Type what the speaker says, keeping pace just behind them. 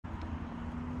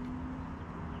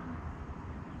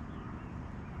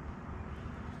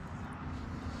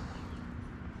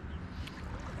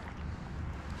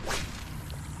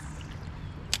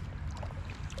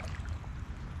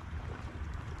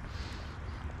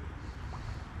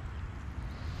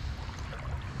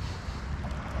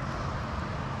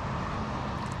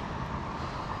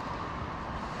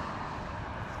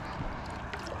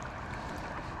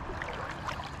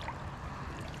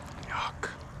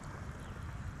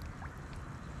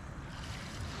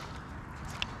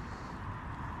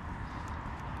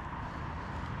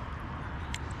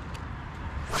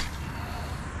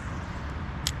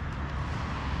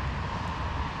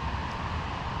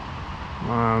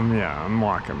Yeah, I'm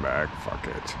walking back. Fuck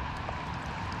it.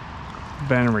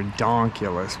 Been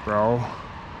redonkulous, bro.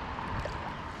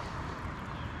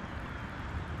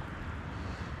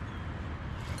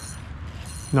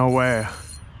 No way.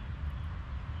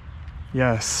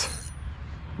 Yes.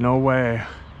 No way.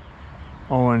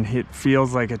 Oh, and it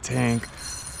feels like a tank.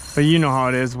 But you know how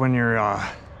it is when you're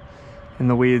in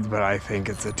the weeds, but I think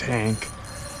it's a tank.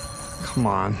 Come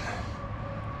on.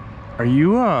 Are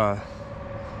you a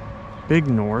big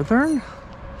northern?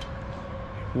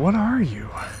 What are you?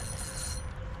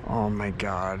 Oh my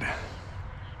God.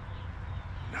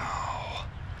 No.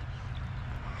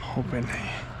 I'm hoping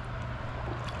they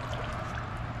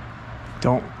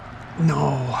don't.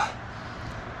 No.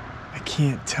 I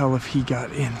can't tell if he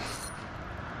got in.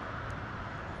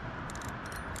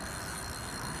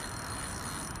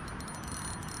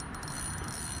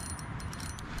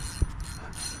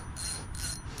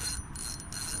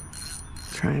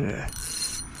 Trying to.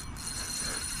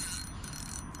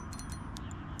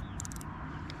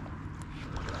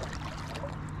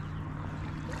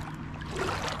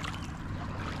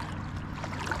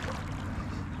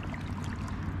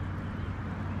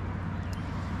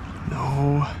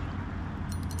 No.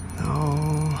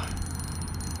 No.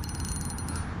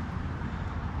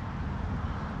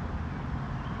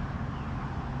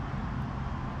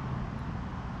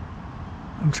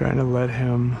 I'm trying to let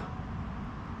him.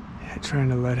 Trying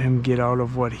to let him get out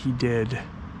of what he did.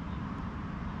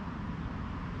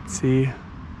 See?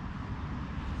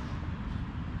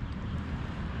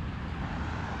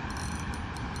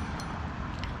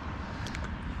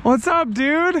 What's up,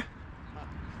 dude? Wish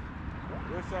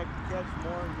I could catch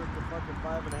more than just a fucking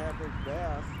 5.5-inch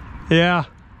bass. Yeah.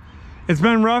 It's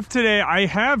been rough today. I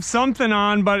have something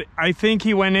on, but I think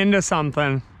he went into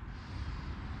something.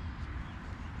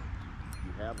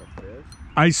 You have a fish?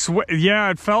 I swear, yeah,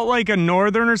 it felt like a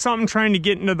northern or something trying to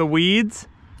get into the weeds.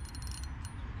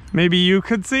 Maybe you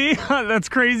could see? That's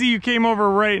crazy you came over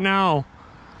right now.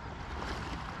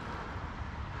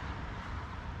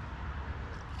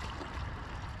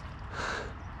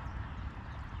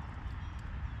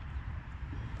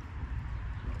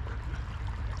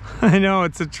 I know,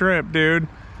 it's a trip, dude.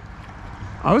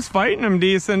 I was fighting him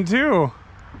decent too.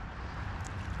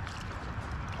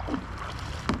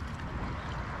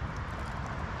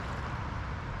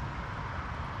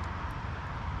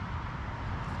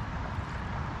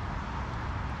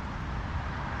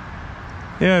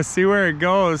 Yeah, see where it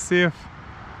goes, see if...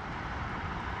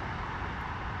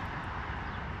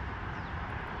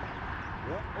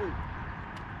 Yeah. Oh.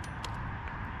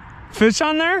 Fish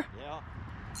on there? Yeah.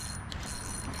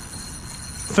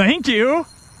 Thank you. You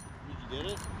did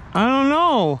it? I don't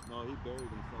know. No, he buried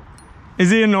himself.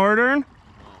 Is he a northern? No.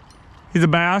 He's a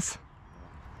bass?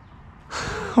 No.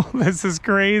 Oh, this is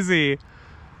crazy.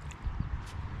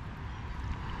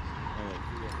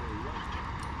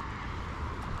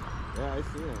 Yeah, I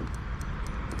see him.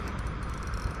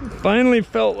 Finally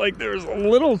felt like there was a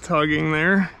little tugging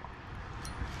there.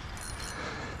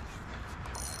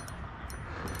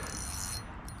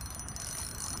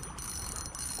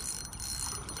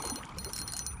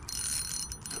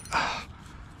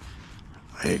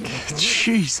 Like,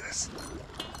 Jesus.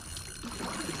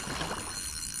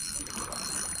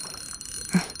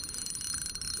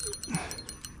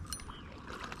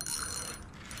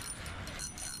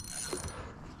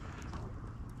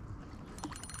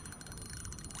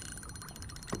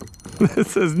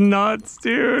 This is nuts,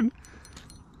 dude.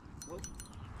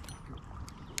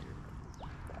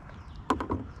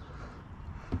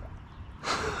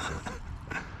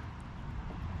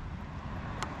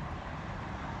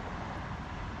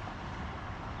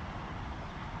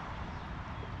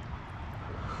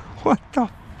 What the?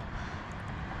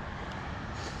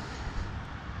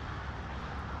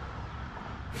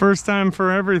 First time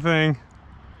for everything.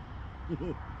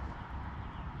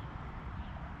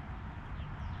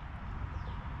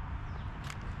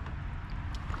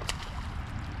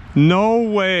 No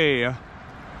way.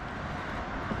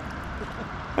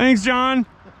 Thanks, John.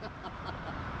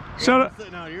 Shout out.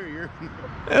 Sitting out here,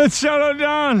 Let's shout out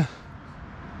John.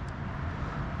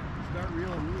 Start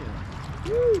reeling me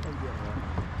in. Woo.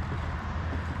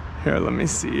 Here, let me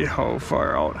see how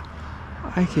far out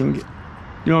I can get.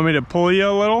 You want me to pull you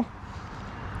a little?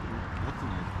 That's a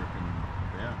nice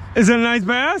freaking bass. Is it a nice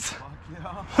bass? Fuck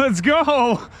yeah. Let's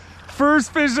go.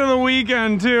 First fish of the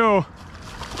weekend, too.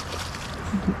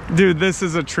 Dude, this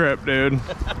is a trip, dude.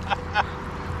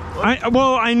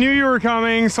 Well, I knew you were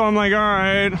coming, so I'm like, all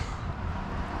right.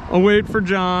 I'll wait for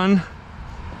John.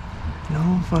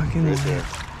 No fucking... Right there.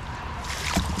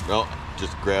 No,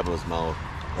 just grab his mouth.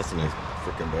 That's a nice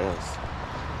freaking bass.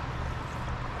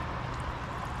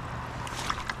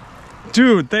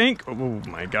 Dude, oh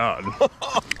my God.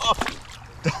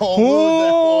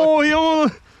 Oh, he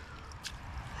almost...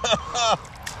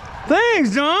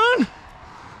 Thanks, John.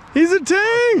 He's a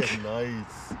tank.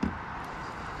 Nice.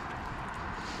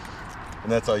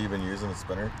 And that's all you've been using, a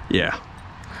spinner? Yeah.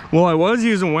 Well, I was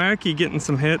using Wacky, getting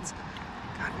some hits.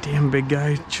 God damn, big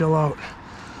guy, chill out.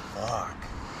 Fuck.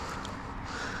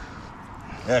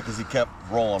 Yeah, because he kept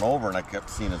rolling over and I kept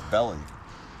seeing his belly.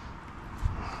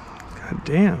 God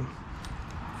damn.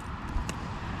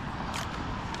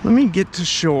 Let me get to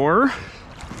shore.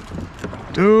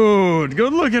 Dude,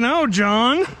 good looking out,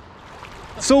 John.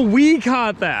 So we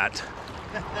caught that.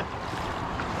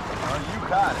 Oh, you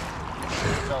got it.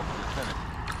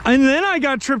 And then I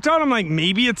got tripped out. I'm like,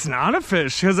 maybe it's not a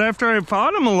fish. Because after I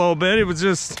fought him a little bit, it was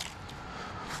just,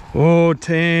 oh,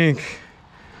 tank.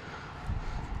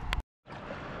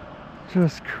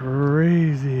 Just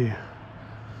crazy.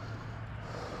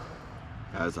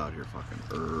 I was out here fucking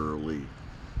early.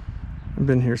 I've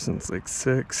been here since like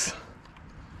 6.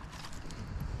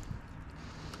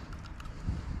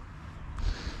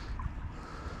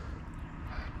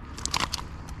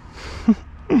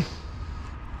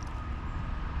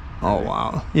 Oh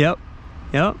wow. Yep.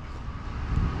 Yep.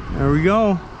 There we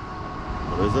go.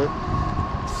 What is it?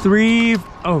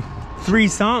 3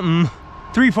 something.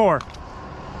 3-4.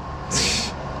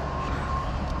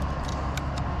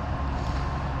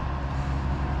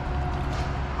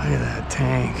 Look at that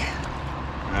tank.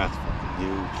 That's fucking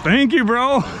huge. Thank you,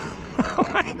 bro. Oh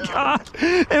my God.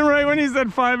 And right when he said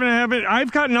 5.5,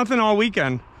 I've caught nothing all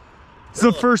weekend. It's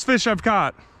the first fish I've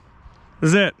caught. This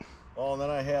is it. Oh, and then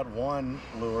I had one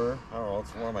lure. I don't know,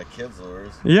 it's one of my kids'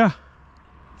 lures. Yeah.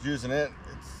 Using it,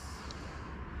 it's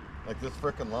like this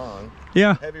freaking long.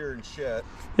 Yeah. Heavier than shit.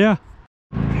 Yeah.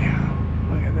 Yeah.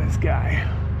 Look at this guy.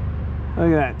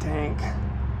 Look at that tank.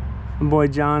 My boy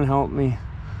John helped me.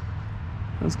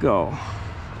 Let's go.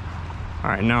 All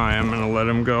right, now I am gonna let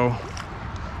him go.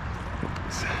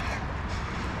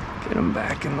 Get him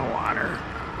back in the water.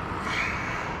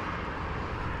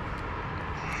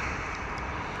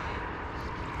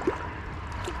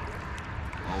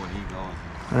 Oh, and he goes.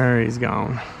 There he's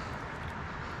gone.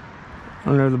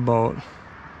 Under the boat.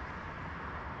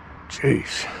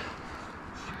 Jeez.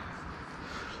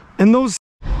 And those,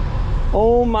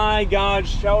 oh my God,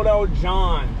 shout out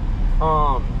John.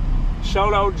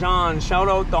 Shout out John, shout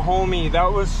out the homie.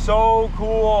 That was so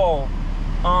cool.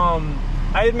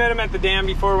 I had met him at the dam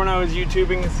before when I was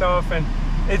YouTubing and stuff, and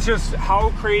it's just how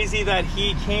crazy that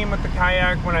he came with the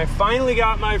kayak when I finally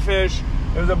got my fish.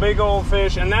 It was a big old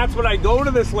fish, and that's what I go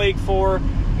to this lake for.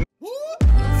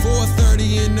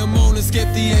 4:30 in the morning,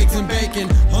 skip the eggs and bacon.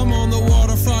 I'm on the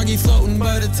water, froggy floating,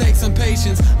 but it takes some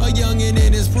patience. A youngin'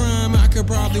 in his prime, I could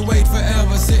probably wait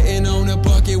forever. Sitting on a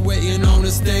bucket, waiting on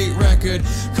a state record.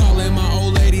 Calling my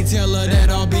old lady, tell her that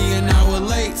I'll be an hour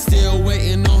late. Still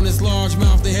waiting on this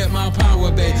largemouth to hit my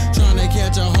power bay. Trying to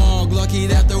catch a hog, lucky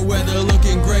that the weather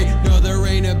looking great. No, there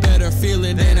ain't a better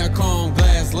feeling than a calm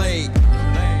glass lake.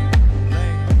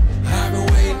 I've been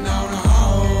waiting on a hog.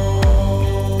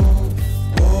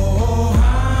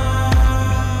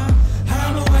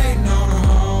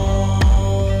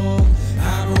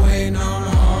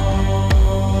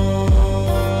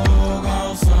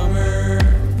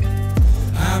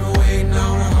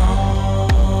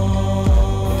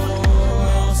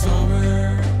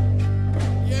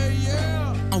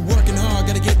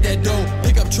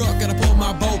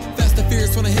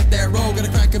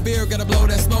 Gotta blow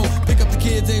that smoke, pick up the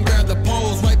kids and grab the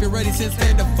poles. Wipe it ready since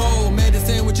stand to fold. Made the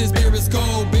sandwiches, beer is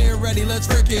cold. Beer ready, let's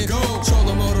frickin' go. Troll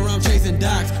the motor, I'm chasing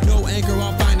docks. No anchor,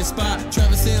 I'll find a spot.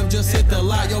 Travis Sim just hit the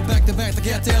lot. Yo, back to back, the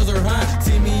cattails are hot.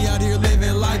 See me out here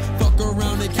living life. Fuck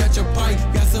around and catch a pipe.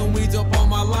 Got some weeds up on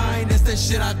my line. That's the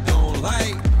shit I don't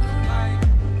like.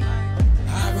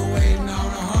 I've been waiting on a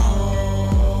home.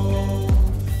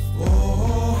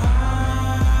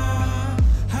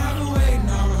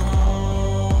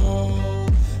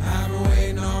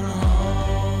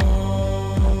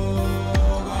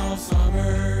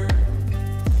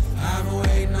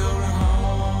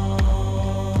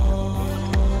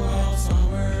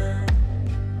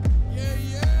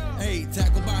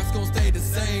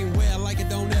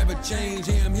 Change,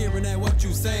 yeah, I'm hearing that what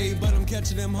you say, but I'm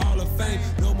catching them Hall of Fame.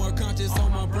 No more conscious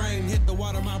on my brain. Hit the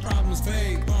water, my problems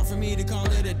fade. Hard for me to call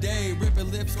it a day. Ripping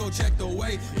lips, go check the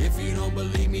weight. If you don't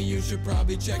believe me, you should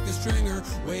probably check the stringer.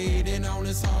 Waiting on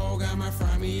this hog, I might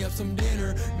fry me up some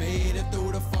dinner. Made it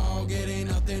through the fog, it ain't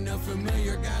nothing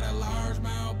unfamiliar. Got a large